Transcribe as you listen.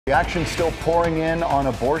The action still pouring in on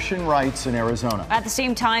abortion rights in Arizona. At the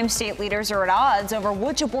same time, state leaders are at odds over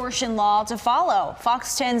which abortion law to follow.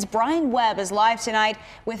 Fox 10's Brian Webb is live tonight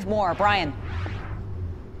with more. Brian.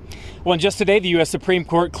 Well, and just today, the U.S. Supreme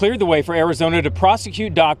Court cleared the way for Arizona to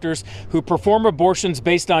prosecute doctors who perform abortions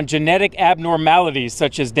based on genetic abnormalities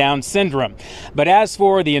such as Down syndrome. But as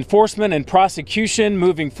for the enforcement and prosecution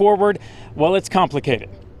moving forward, well, it's complicated.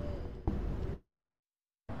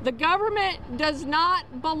 The government does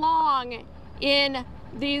not belong in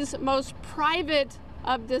these most private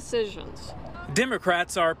of decisions.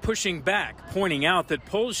 Democrats are pushing back, pointing out that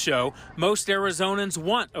polls show most Arizonans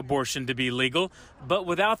want abortion to be legal, but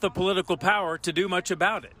without the political power to do much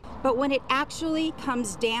about it. But when it actually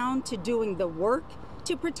comes down to doing the work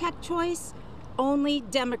to protect choice, only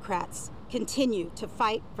Democrats continue to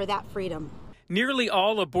fight for that freedom. Nearly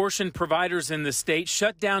all abortion providers in the state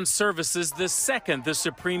shut down services the second the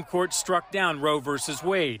Supreme Court struck down Roe v.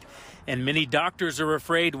 Wade. And many doctors are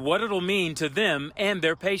afraid what it'll mean to them and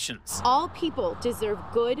their patients. All people deserve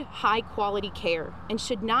good, high-quality care and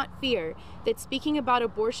should not fear that speaking about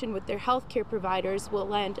abortion with their health care providers will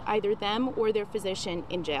land either them or their physician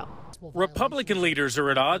in jail. Republican leaders are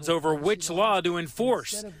at odds over which law to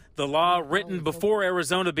enforce. The law written before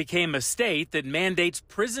Arizona became a state that mandates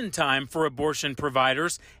prison time for abortion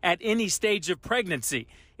providers at any stage of pregnancy.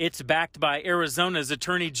 It's backed by Arizona's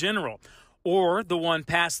Attorney General. Or the one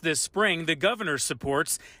passed this spring the governor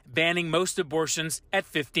supports, banning most abortions at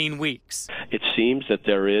 15 weeks. It seems that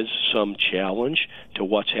there is some challenge to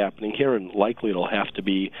what's happening here, and likely it'll have to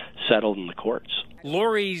be settled in the courts.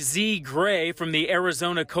 Lori Z. Gray from the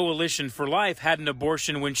Arizona Coalition for Life had an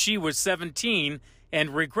abortion when she was 17 and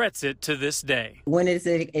regrets it to this day. When is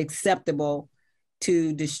it acceptable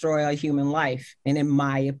to destroy a human life? And in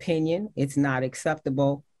my opinion, it's not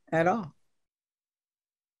acceptable at all.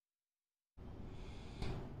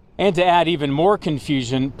 And to add even more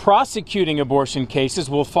confusion, prosecuting abortion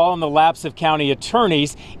cases will fall in the laps of county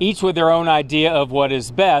attorneys, each with their own idea of what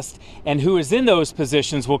is best, and who is in those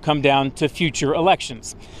positions will come down to future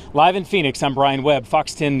elections. Live in Phoenix, I'm Brian Webb,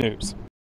 Fox 10 News.